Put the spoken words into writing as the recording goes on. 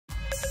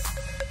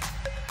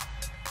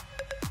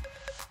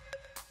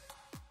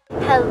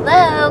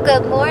Hello,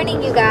 good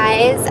morning you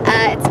guys.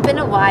 It's been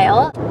a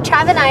while.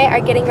 Trav and I are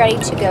getting ready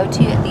to go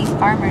to the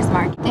farmer's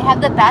market. They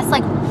have the best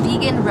like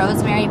vegan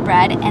rosemary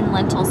bread and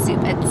lentil soup.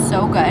 It's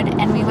so good.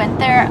 And we went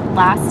there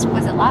last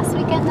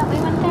weekend that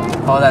we went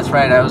there? Oh, that's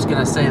right. I was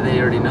gonna say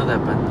they already know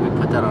that, but we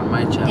put that on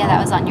my channel. Yeah,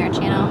 that was on your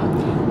channel.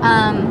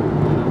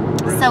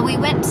 So we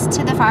went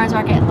to the farmer's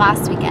market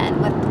last weekend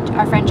with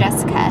our friend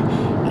Jessica,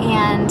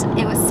 and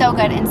it was so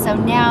good. And so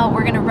now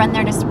we're gonna run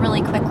there just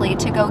really quickly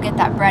to go get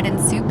that bread and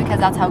soup because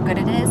that's how good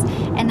it is.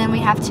 And then we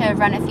have to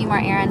run a few more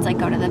errands, like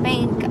go to the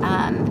bank,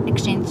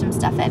 exchange some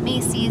stuff at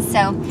Macy's.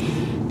 So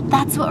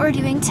that's what we're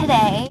doing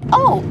today.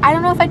 Oh, I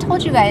don't know if I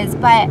told you guys,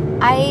 but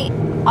I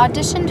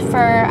auditioned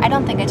for, I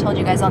don't think I told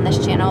you guys on this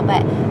channel,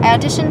 but I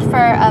auditioned for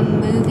a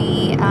movie.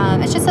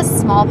 It's just a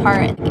small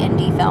part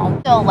indie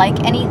film. So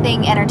like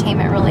anything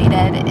entertainment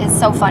related is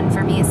so fun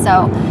for me.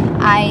 So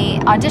I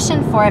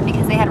auditioned for it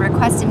because they had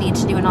requested me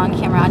to do an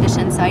on-camera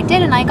audition. So I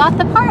did, and I got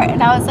the part,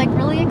 and I was like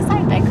really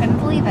excited. I couldn't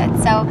believe it.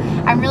 So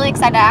I'm really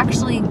excited to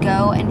actually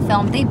go and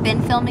film. They've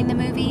been filming the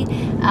movie.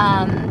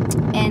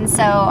 And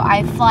so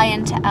I fly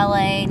into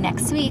LA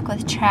next week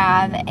with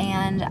Trav,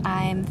 and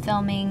I'm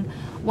filming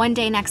one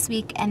day next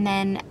week, and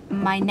then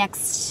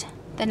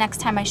the next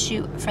time I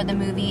shoot for the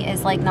movie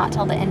is like not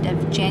till the end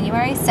of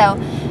January. So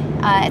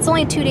it's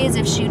only 2 days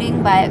of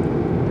shooting, but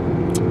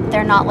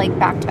they're not like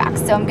back to back.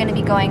 So I'm going to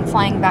be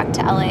flying back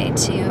to LA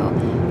to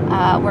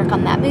work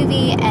on that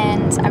movie,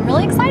 and I'm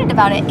really excited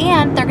about it.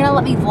 And they're going to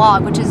let me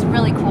vlog, which is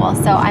really cool.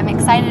 So I'm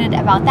excited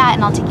about that,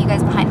 and I'll take you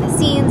guys behind the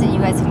scenes, and you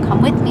guys can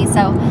come with me.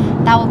 So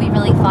that will be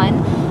really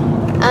fun.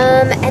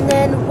 And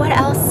then what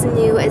else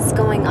new is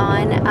going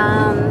on?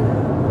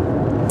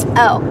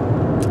 Oh,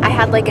 I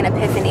had like an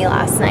epiphany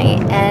last night,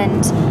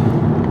 and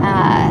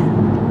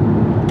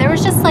there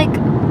was just like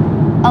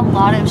a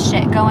lot of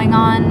shit going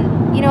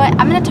on. You know what?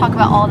 I'm going to talk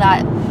about all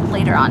that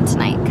later on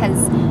tonight,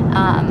 because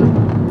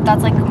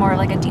that's like more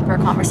like a deeper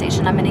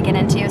conversation I'm going to get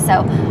into.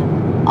 So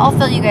I'll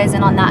fill you guys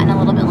in on that in a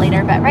little bit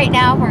later. But right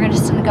now, we're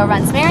just going to go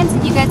run some errands,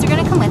 and you guys are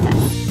going to come with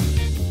us.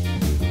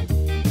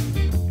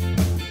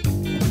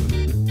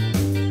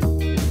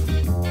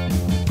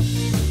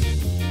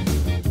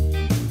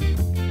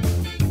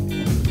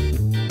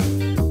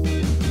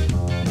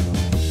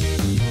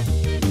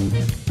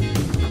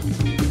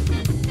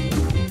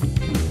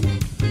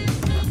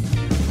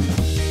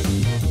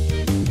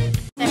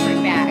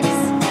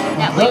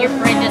 Your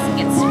bread doesn't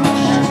get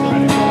smushed.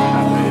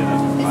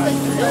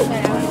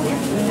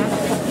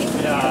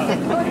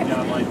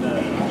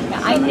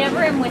 I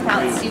never am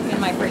without soup in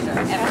my freezer,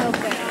 ever.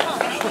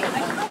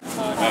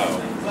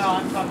 Well,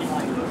 I'm talking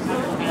like this.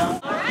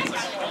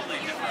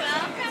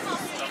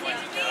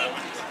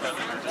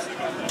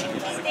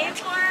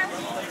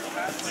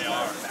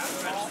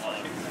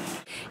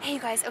 Hey you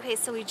guys, okay,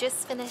 so we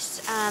just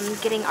finished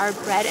getting our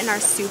bread and our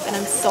soup, and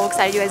I'm so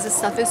excited, you guys. This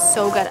stuff is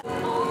so good.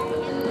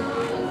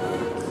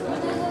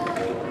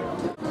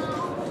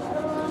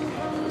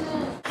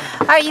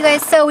 Alright you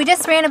guys, so we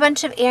just ran a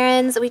bunch of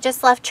errands. We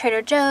just left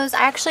Trader Joe's.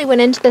 I actually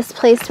went into this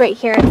place right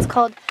here. It's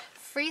called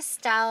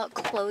Freestyle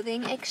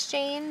Clothing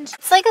Exchange.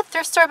 It's like a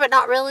thrift store, but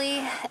not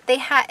really.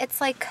 It's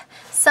like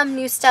some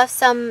new stuff,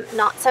 some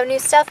not so new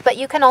stuff, but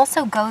you can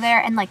also go there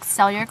and like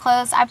sell your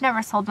clothes. I've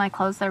never sold my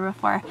clothes there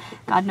before.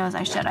 God knows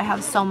I should. I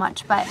have so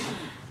much, but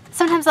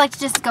sometimes I like to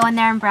just go in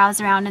there and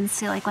browse around and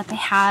see like what they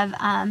have.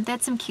 They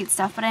had some cute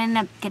stuff, but I ended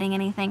up getting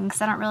anything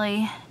because I don't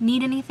really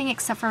need anything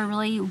except for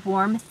really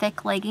warm,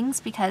 thick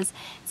leggings because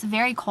it's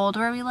very cold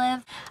where we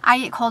live. I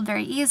get cold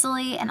very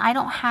easily, and I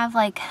don't have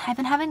I've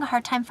been having a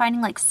hard time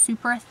finding like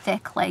super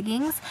thick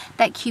leggings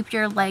that keep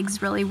your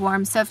legs really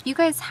warm. So if you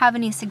guys have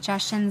any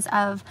suggestions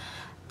of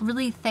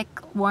really thick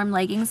warm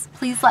leggings,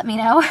 please let me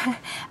know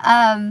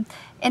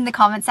in the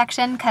comment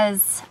section,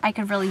 because I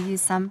could really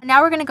use some.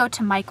 Now we're gonna go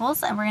to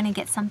Michael's, and we're gonna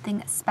get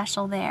something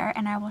special there,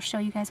 and I will show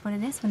you guys what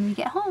it is when we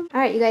get home. All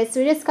right you guys,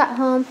 so we just got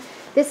home.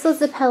 This was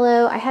the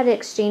pillow. I had to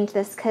exchange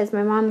this because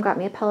my mom got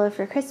me a pillow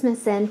for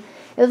Christmas, and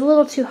it was a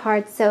little too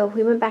hard, so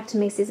we went back to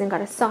Macy's and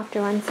got a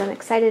softer one, so I'm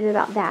excited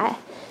about that.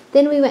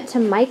 Then we went to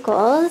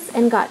Michael's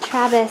and got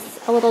Travis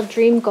a little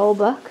dream goal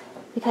book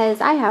because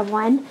I have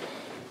one.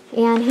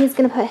 And he's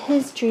going to put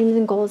his dreams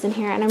and goals in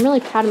here. And I'm really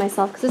proud of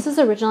myself because this was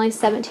originally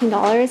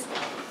 $17.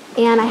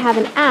 And I have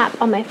an app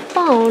on my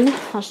phone.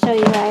 I'll show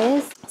you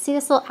guys. See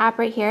this little app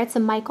right here? It's a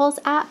Michael's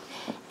app.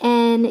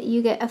 And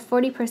you get a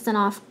 40%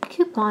 off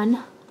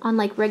coupon on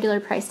like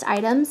regular priced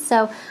items.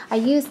 So I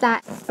used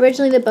that.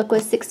 Originally the book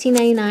was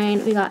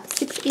 $16.99. We got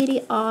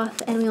 $6.80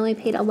 off. And we only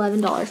paid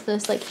 $11 for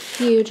this like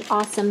huge,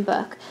 awesome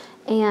book.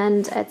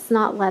 And it's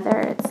not leather.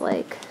 It's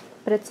like,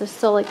 but it's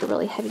still like a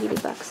really heavy duty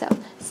book. So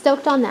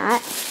stoked on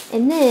that.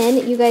 And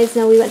then you guys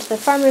know we went to the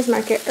farmer's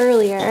market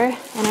earlier,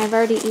 and I've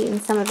already eaten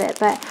some of it,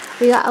 but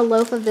we got a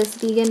loaf of this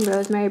vegan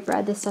rosemary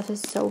bread. This stuff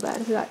is so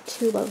good. We got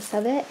 2 loaves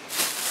of it.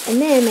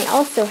 And then they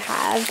also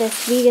have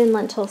this vegan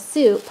lentil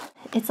soup.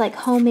 It's like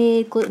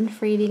homemade,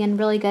 gluten-free, vegan,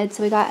 really good.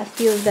 So we got a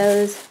few of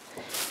those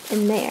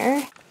in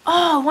there.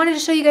 Oh, I wanted to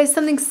show you guys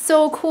something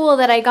so cool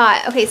that I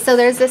got. Okay, so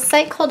there's this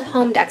site called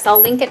Home Decks.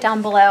 I'll link it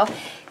down below.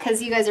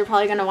 because you guys are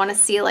probably going to want to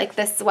see like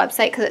this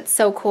website because it's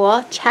so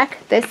cool. Check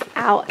this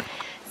out.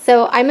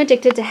 So I'm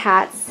addicted to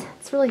hats.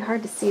 It's really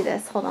hard to see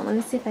this. Hold on, let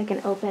me see if I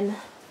can open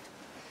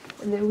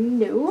the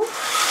window.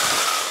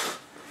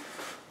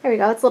 There we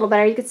go. It's a little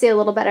better. You can see it a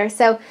little better.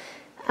 So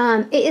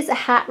it is a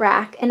hat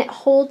rack, and it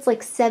holds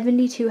like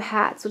 72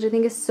 hats, which I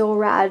think is so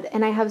rad.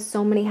 And I have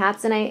so many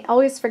hats, and I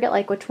always forget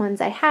like which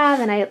ones I have,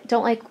 and I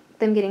don't like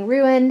them getting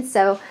ruined.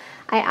 So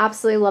I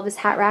absolutely love this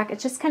hat rack.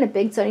 It's just kind of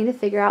big, so I need to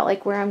figure out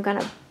like where I'm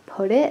gonna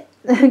put it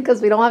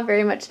because we don't have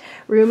very much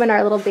room in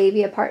our little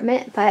baby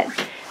apartment. But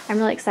I'm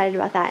really excited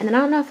about that. And then I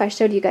don't know if I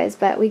showed you guys,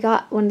 but we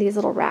got one of these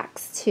little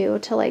racks too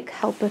to like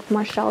help with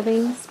more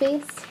shelving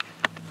space.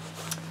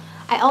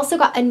 I also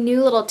got a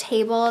new little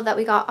table that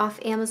we got off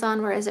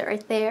Amazon. Where is it?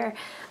 Right there.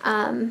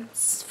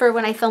 For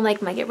when I film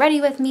like my get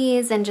ready with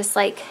me's, and just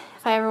like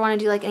if I ever want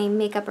to do like any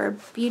makeup or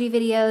beauty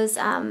videos,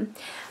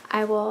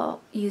 I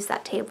will use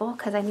that table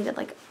because I needed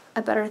like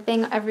a better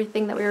thing.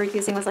 Everything that we were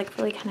using was like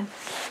really kind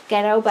of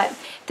ghetto. But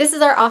this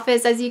is our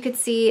office. As you could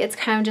see, it's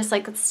kind of just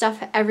like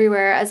stuff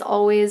everywhere as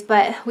always,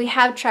 but we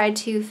have tried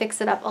to fix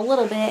it up a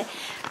little bit.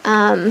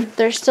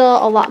 There's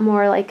still a lot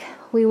more like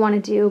we want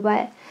to do,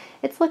 but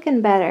it's looking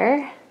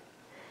better.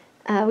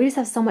 We just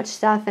have so much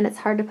stuff, and it's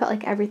hard to put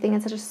like everything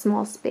in such a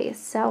small space.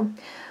 So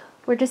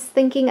we're just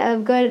thinking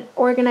of good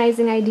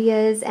organizing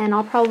ideas, and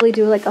I'll probably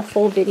do like a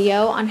full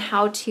video on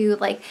how to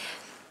like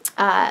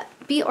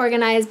be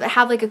organized but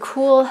have like a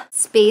cool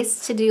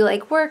space to do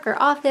like work or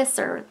office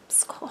or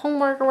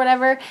homework or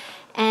whatever,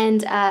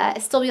 and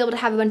still be able to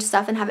have a bunch of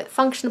stuff and have it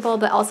functionable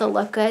but also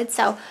look good.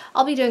 So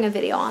I'll be doing a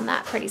video on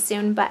that pretty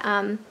soon. But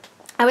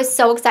I was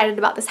so excited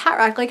about this hat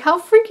rack. Like, how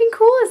freaking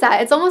cool is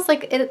that? It's almost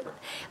like, it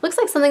looks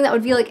like something that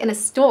would be like in a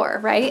store,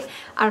 right?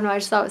 I don't know, I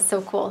just thought it was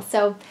so cool.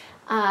 So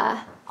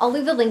I'll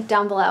leave the link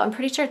down below. I'm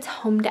pretty sure it's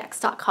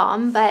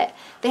homedex.com, but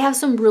they have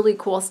some really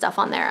cool stuff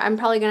on there. I'm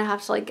probably gonna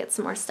have to like get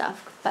some more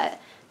stuff,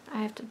 but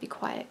I have to be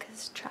quiet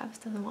because Travis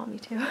doesn't want me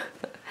to.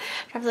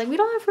 Travis is like, we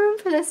don't have room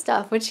for this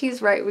stuff, which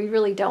he's right, we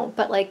really don't.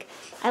 But like,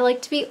 I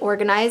like to be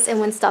organized, and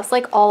when stuff's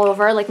like all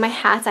over, like my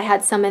hats, I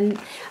had some in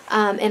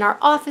our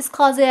office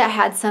closet, I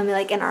had some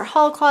like in our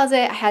hall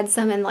closet, I had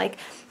some in like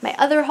my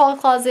other hall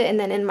closet, and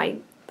then in my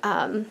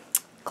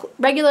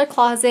regular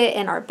closet,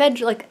 in our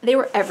bedroom. Like, they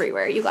were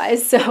everywhere, you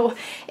guys. So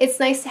it's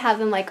nice to have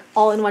them like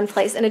all in one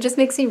place, and it just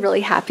makes me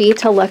really happy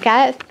to look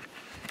at.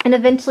 And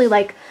eventually,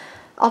 like,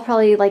 I'll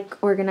probably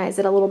like organize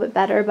it a little bit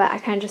better, but I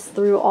kind of just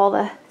threw all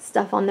the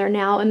stuff on there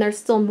now, and there's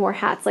still more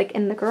hats like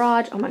in the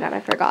garage. Oh my god, I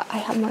forgot. I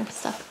have more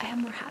stuff. I have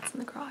more hats in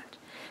the garage.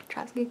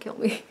 Travis gonna kill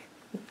me.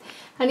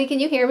 Honey, can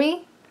you hear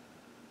me?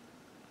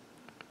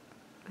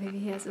 Maybe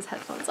he has his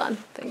headphones on.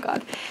 Thank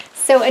God.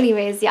 So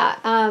anyways, yeah,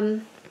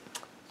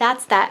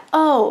 that's that.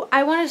 Oh,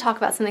 I wanted to talk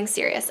about something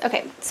serious.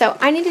 Okay, so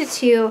I needed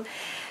to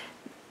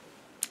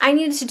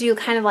do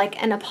kind of like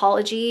an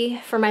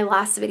apology for my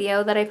last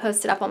video that I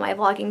posted up on my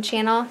vlogging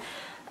channel.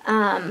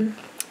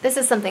 This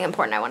is something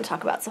important I want to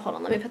talk about, so hold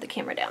on, let me put the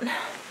camera down.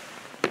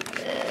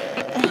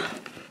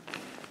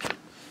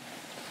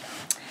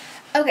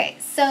 Okay,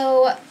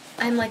 so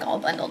I'm like all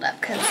bundled up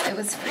because it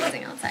was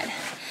freezing outside.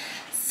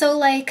 So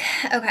like,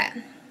 okay,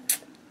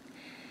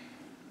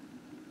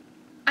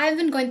 I've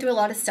been going through a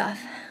lot of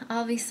stuff.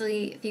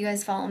 Obviously, if you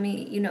guys follow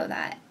me, you know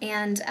that.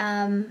 And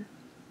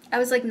I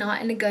was like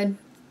not in a good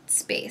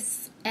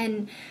space,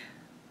 and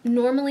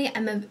normally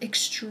I'm an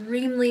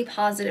extremely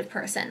positive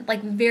person,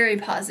 like very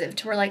positive,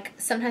 to where like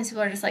sometimes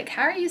people are just like,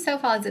 how are you so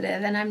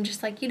positive? And I'm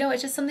just like, you know,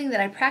 it's just something that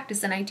I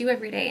practice and I do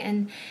every day,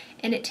 and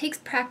it takes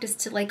practice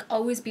to like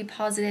always be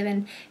positive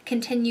and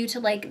continue to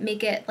like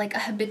make it like a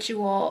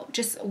habitual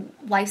just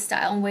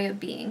lifestyle and way of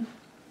being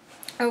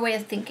or way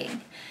of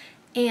thinking.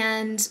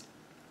 And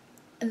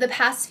the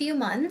past few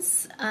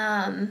months,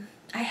 I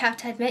have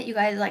to admit, you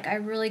guys, like I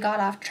really got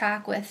off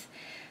track with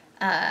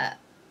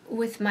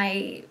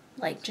my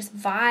like just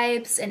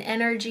vibes and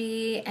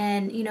energy,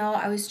 and you know,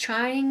 I was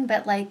trying,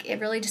 but like it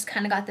really just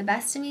kind of got the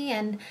best of me.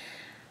 And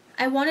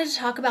I wanted to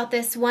talk about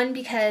this one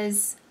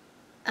because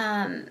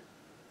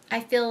I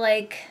feel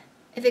like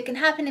if it can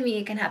happen to me,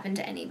 it can happen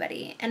to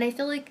anybody. And I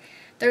feel like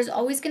there's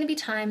always going to be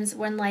times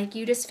when like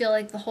you just feel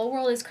like the whole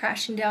world is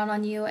crashing down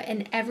on you,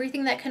 and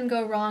everything that can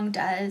go wrong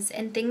does,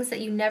 and things that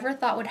you never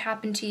thought would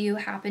happen to you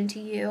happen to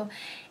you,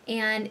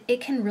 and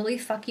it can really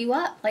fuck you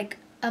up like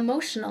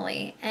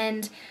emotionally,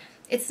 and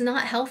it's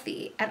not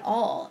healthy at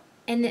all.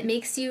 And it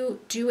makes you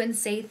do and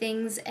say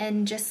things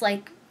and just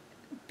like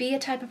be a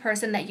type of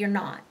person that you're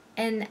not.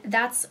 And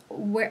that's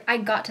where I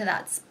got to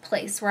that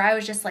place where I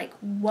was just like,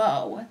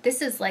 whoa,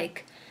 this is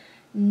like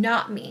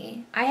not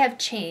me. I have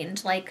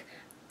changed. Like,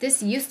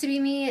 this used to be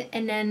me,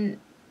 and then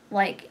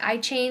like I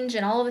changed,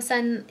 and all of a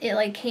sudden it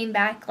like came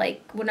back,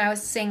 like when I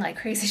was saying like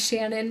crazy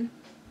Shannon.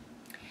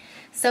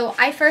 So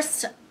I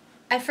first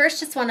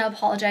just want to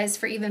apologize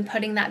for even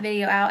putting that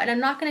video out, and I'm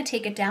not going to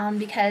take it down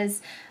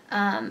because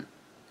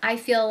I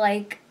feel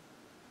like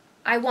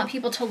I want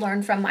people to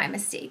learn from my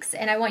mistakes,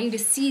 and I want you to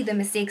see the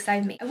mistakes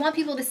I've made. I want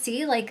people to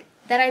see like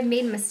that I've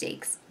made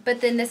mistakes,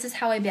 but then this is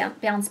how I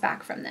bounce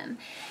back from them.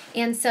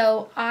 And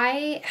so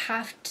I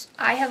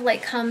have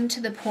like come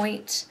to the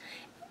point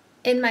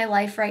in my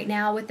life right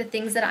now with the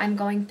things that I'm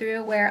going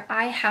through where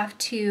I have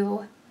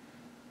to,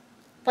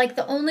 like,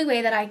 the only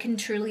way that I can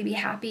truly be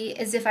happy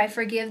is if I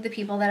forgive the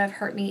people that have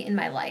hurt me in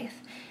my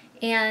life.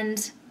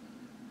 And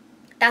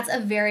that's a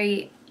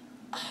very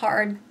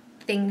hard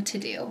thing to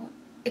do.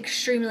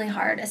 Extremely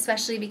hard,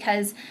 especially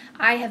because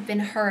I have been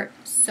hurt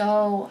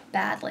so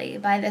badly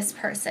by this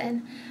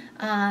person.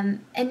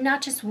 And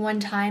not just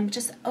one time,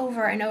 just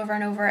over and over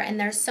and over. And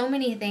there's so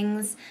many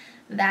things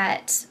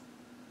that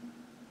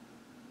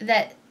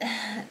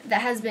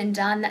has been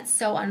done that's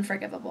so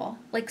unforgivable,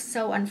 like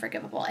so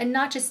unforgivable. And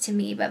not just to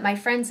me, but my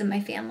friends and my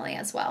family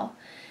as well.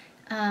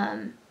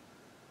 And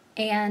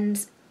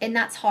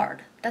that's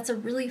hard. That's a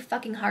really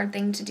fucking hard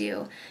thing to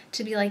do,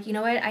 to be like, you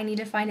know what, I need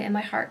to find it in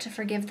my heart to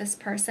forgive this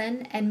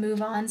person and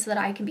move on so that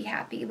I can be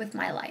happy with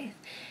my life.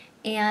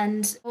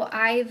 And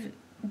I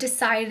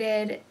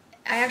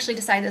actually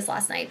decided this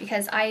last night,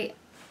 because I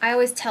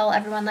always tell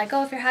everyone, like,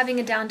 oh, if you're having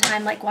a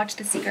downtime, like, watch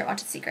The Secret.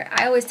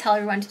 I always tell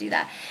everyone to do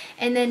that.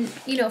 And then,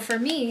 you know, for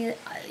me,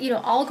 you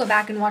know, I'll go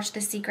back and watch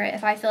The Secret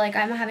if I feel like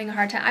I'm having a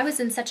hard time. I was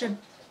in such a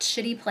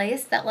shitty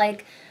place that,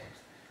 like,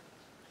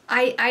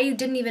 I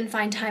didn't even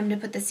find time to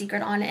put The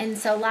Secret on. And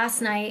so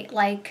last night,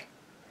 like,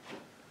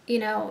 you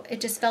know,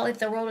 it just felt like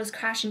the world was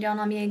crashing down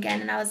on me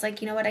again. And I was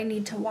like, you know what, I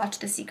need to watch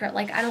The Secret.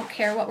 Like, I don't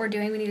care what we're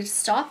doing. We need to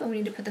stop and we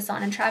need to put this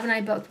on. And Trav and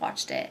I both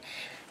watched it.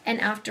 And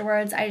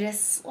afterwards, I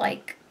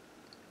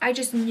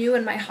just knew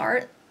in my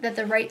heart that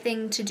the right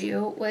thing to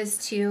do was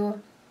to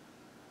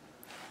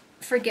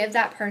forgive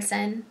that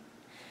person.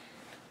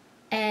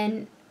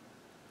 And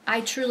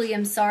I truly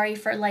am sorry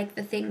for, like,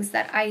 the things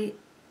that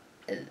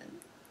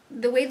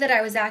the way that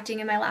I was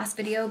acting in my last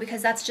video,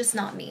 because that's just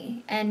not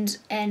me. And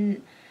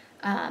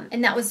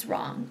that was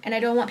wrong. And I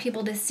don't want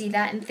people to see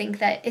that and think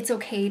that it's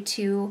okay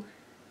to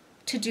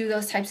do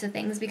those types of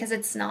things, because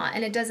it's not.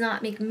 And it did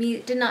not make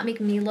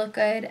me look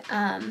good.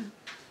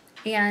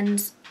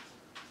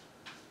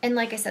 And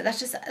like I said,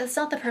 that's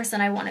not the person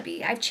I want to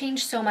be. I've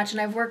changed so much, and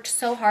I've worked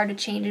so hard to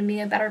change and be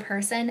a better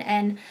person,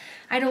 and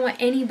I don't want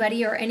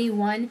anybody or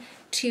anyone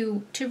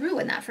to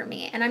ruin that for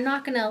me. And I'm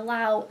not going to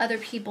allow other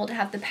people to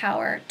have the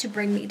power to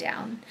bring me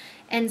down.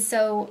 And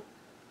so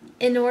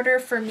in order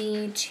for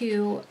me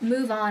to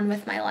move on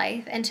with my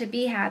life and to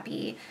be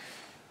happy,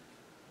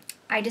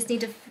 I just need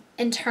to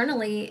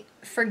internally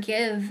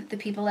forgive the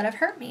people that have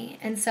hurt me.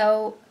 And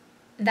so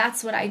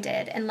that's what I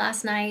did. And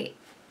last night,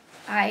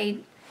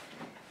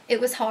 it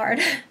was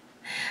hard.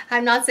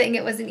 I'm not saying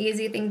it was an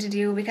easy thing to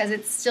do, because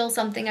it's still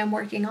something I'm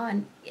working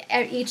on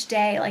each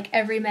day, like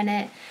every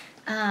minute,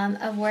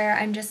 of where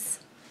I'm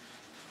just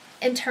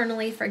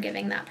internally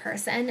forgiving that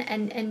person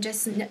and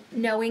just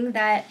knowing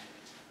that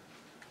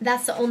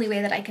that's the only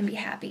way that I can be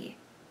happy,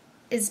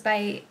 is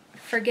by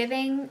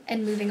forgiving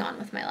and moving on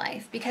with my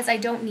life, because I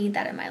don't need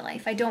that in my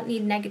life. I don't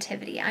need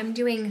negativity. I'm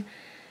doing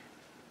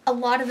a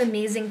lot of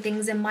amazing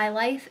things in my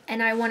life,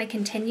 and I want to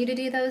continue to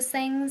do those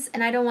things,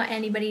 and I don't want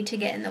anybody to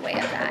get in the way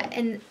of that.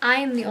 And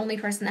I'm the only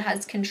person that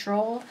has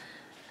control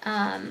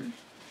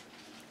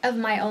of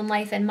my own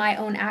life and my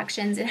own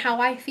actions and how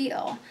I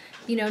feel.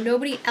 You know,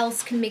 nobody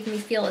else can make me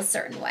feel a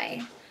certain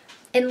way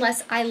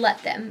unless I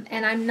let them,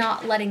 and I'm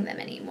not letting them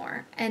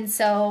anymore. And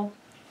so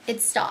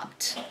it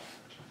stopped.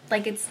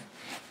 Like, it's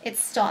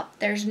stopped.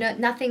 There's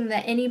nothing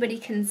that anybody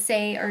can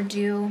say or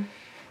do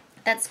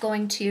that's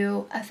going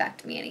to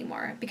affect me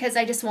anymore, because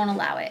I just won't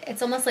allow it.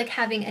 It's almost like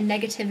having a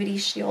negativity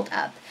shield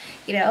up,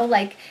 you know,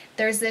 like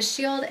there's this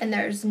shield and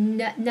there's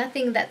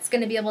nothing that's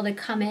going to be able to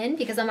come in,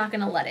 because I'm not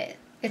going to let it.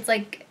 It's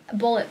like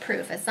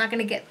bulletproof. It's not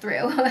going to get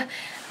through.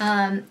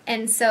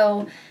 And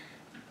so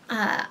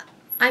I'm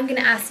going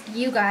to ask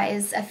you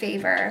guys a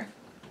favor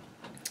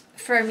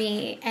for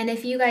me. And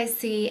if you guys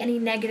see any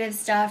negative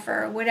stuff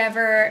or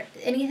whatever,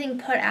 anything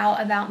put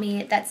out about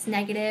me that's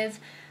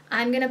negative,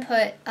 I'm going to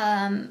put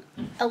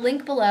a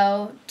link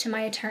below to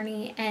my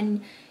attorney,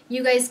 and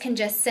you guys can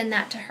just send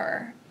that to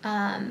her,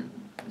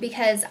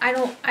 because I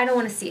don't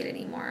want to see it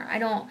anymore.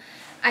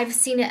 I've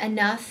seen it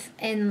enough,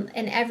 and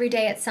every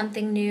day it's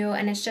something new,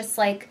 and it's just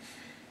like,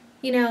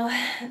 you know,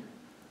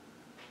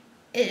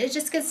 it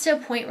just gets to a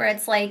point where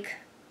it's like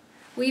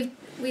we've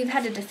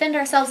had to defend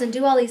ourselves and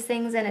do all these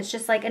things, and it's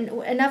just like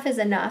enough is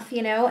enough,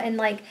 you know, and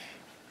like,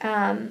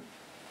 and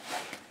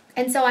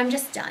so I'm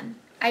just done.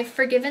 I've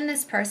forgiven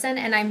this person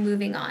and I'm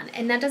moving on.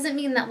 And that doesn't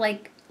mean that,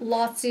 like,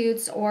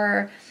 lawsuits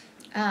or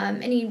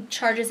any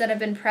charges that have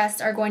been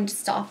pressed are going to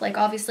stop. Like,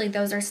 obviously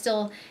those are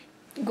still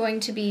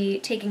going to be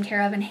taken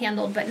care of and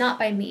handled, but not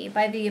by me,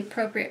 by the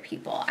appropriate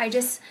people.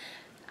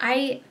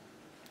 I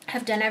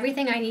have done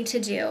everything I need to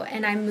do,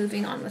 and I'm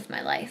moving on with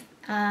my life.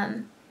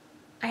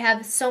 I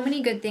have so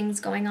many good things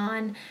going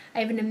on. I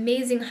have an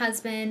amazing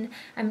husband.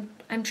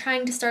 I'm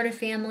trying to start a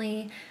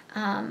family.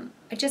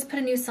 I just put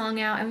a new song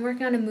out. I'm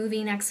working on a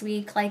movie next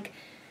week. Like,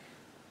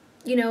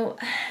 you know,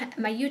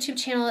 my YouTube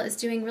channel is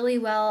doing really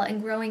well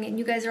and growing, and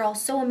you guys are all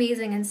so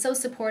amazing and so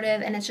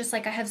supportive, and it's just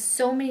like I have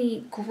so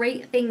many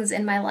great things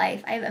in my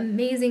life. I have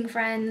amazing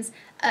friends,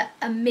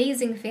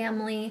 amazing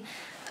family,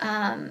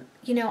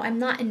 you know, I'm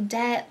not in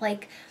debt.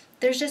 Like,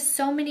 there's just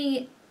so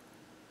many,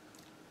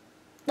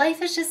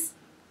 life is just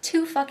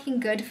too fucking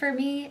good for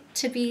me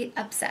to be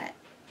upset.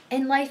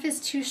 And life is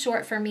too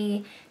short for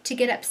me to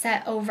get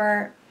upset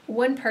over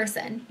one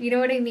person, you know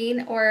what I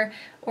mean? Or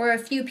a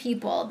few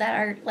people that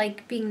are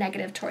like being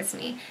negative towards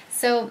me.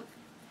 So,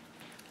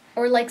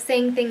 or like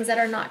saying things that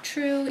are not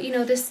true, you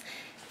know, it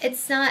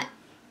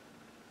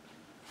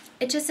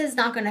just is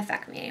not going to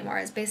affect me anymore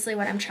is basically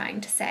what I'm trying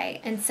to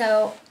say. And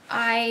so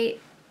I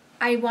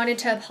wanted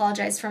to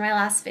apologize for my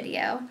last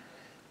video,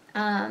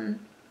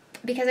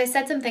 because I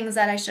said some things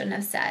that I shouldn't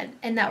have said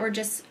and that were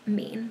just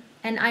mean.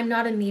 And I'm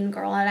not a mean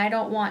girl, and I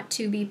don't want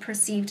to be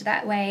perceived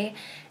that way.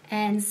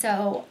 And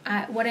so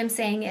what I'm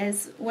saying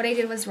is what I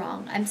did was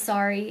wrong. I'm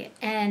sorry,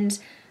 and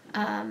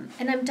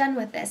I'm done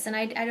with this, and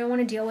I don't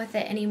want to deal with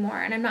it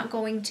anymore, and I'm not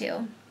going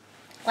to.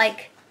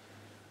 Like,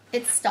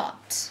 it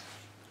stopped.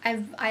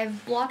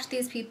 I've blocked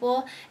these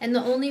people, and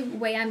the only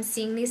way I'm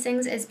seeing these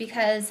things is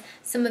because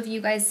some of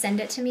you guys send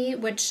it to me,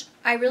 which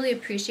I really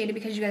appreciated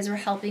because you guys were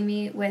helping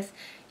me with,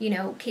 you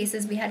know,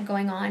 cases we had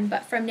going on.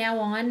 But from now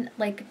on,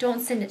 like,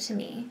 don't send it to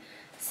me.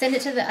 Send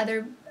it to the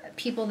other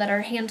people that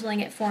are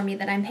handling it for me,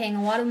 that I'm paying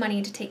a lot of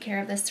money to take care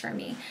of this for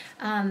me.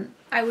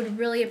 I would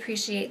really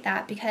appreciate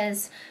that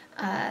because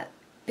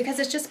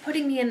it's just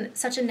putting me in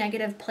such a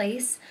negative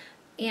place,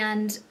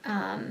 and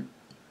I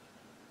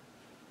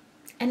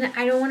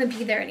don't want to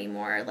be there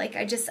anymore. Like,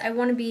 I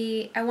want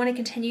to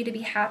continue to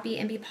be happy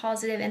and be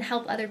positive and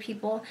help other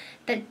people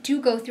that do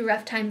go through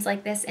rough times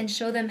like this, and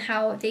show them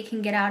how they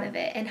can get out of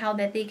it and how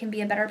that they can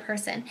be a better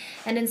person.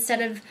 And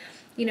instead of,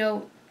 you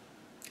know,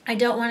 I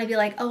don't want to be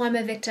like, oh, I'm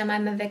a victim,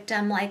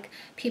 like,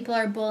 people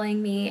are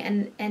bullying me,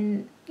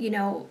 and you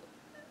know,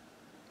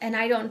 and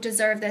I don't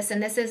deserve this,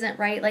 and this isn't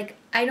right. Like,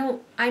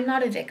 I'm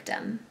not a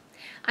victim.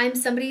 I'm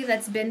somebody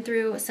that's been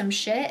through some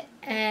shit,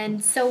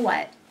 and so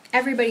what?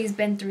 Everybody's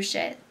been through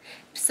shit.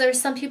 So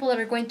there's some people that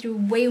are going through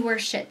way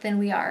worse shit than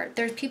we are.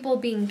 There's people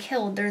being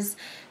killed. There's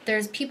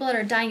people that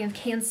are dying of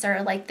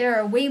cancer. Like, there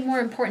are way more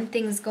important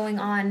things going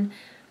on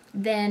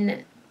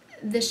than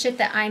the shit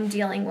that I'm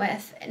dealing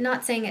with.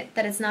 Not saying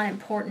that it's not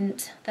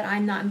important, that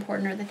I'm not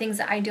important, or the things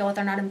that I deal with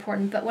are not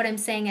important, but what I'm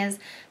saying is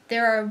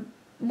there are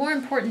more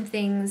important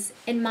things,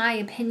 in my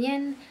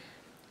opinion,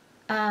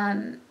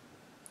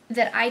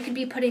 that I could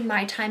be putting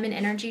my time and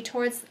energy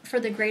towards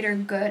for the greater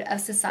good of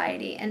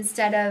society,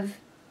 instead of,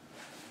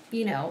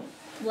 you know,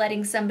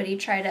 letting somebody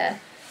try to,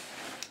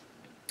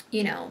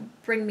 you know,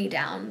 bring me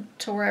down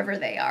to wherever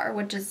they are,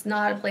 which is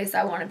not a place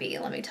I want to be,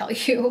 let me tell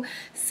you.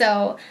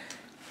 So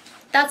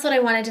that's what I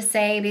wanted to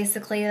say,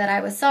 basically, that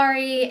I was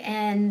sorry,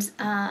 and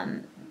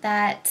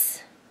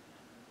that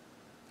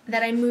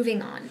I'm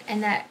moving on,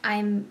 and that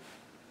I'm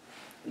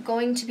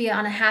going to be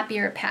on a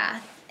happier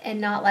path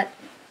and not let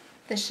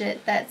the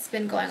shit that's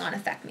been going on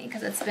affect me,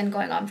 because it's been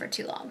going on for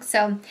too long.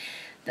 So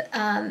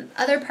the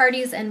other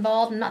parties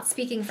involved, I'm not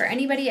speaking for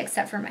anybody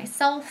except for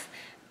myself.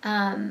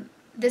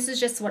 This is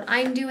just what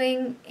I'm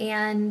doing,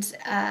 and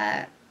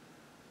I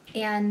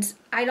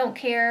don't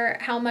care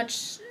how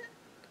much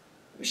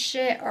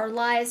shit or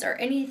lies or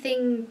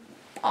anything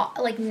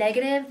like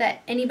negative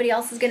that anybody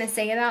else is gonna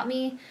say about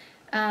me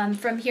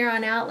from here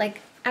on out.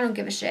 Like, I don't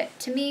give a shit.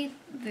 To me,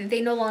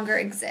 they no longer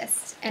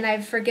exist, and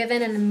I've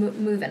forgiven and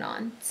moving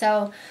on.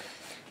 So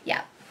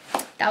yeah,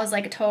 that was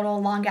like a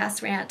total long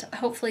ass rant.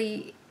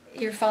 Hopefully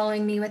you're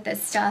following me with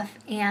this stuff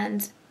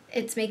and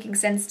it's making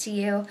sense to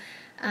you.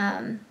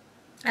 I'm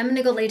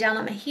gonna go lay down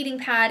on my heating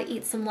pad,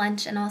 eat some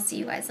lunch, and I'll see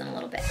you guys in a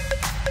little bit.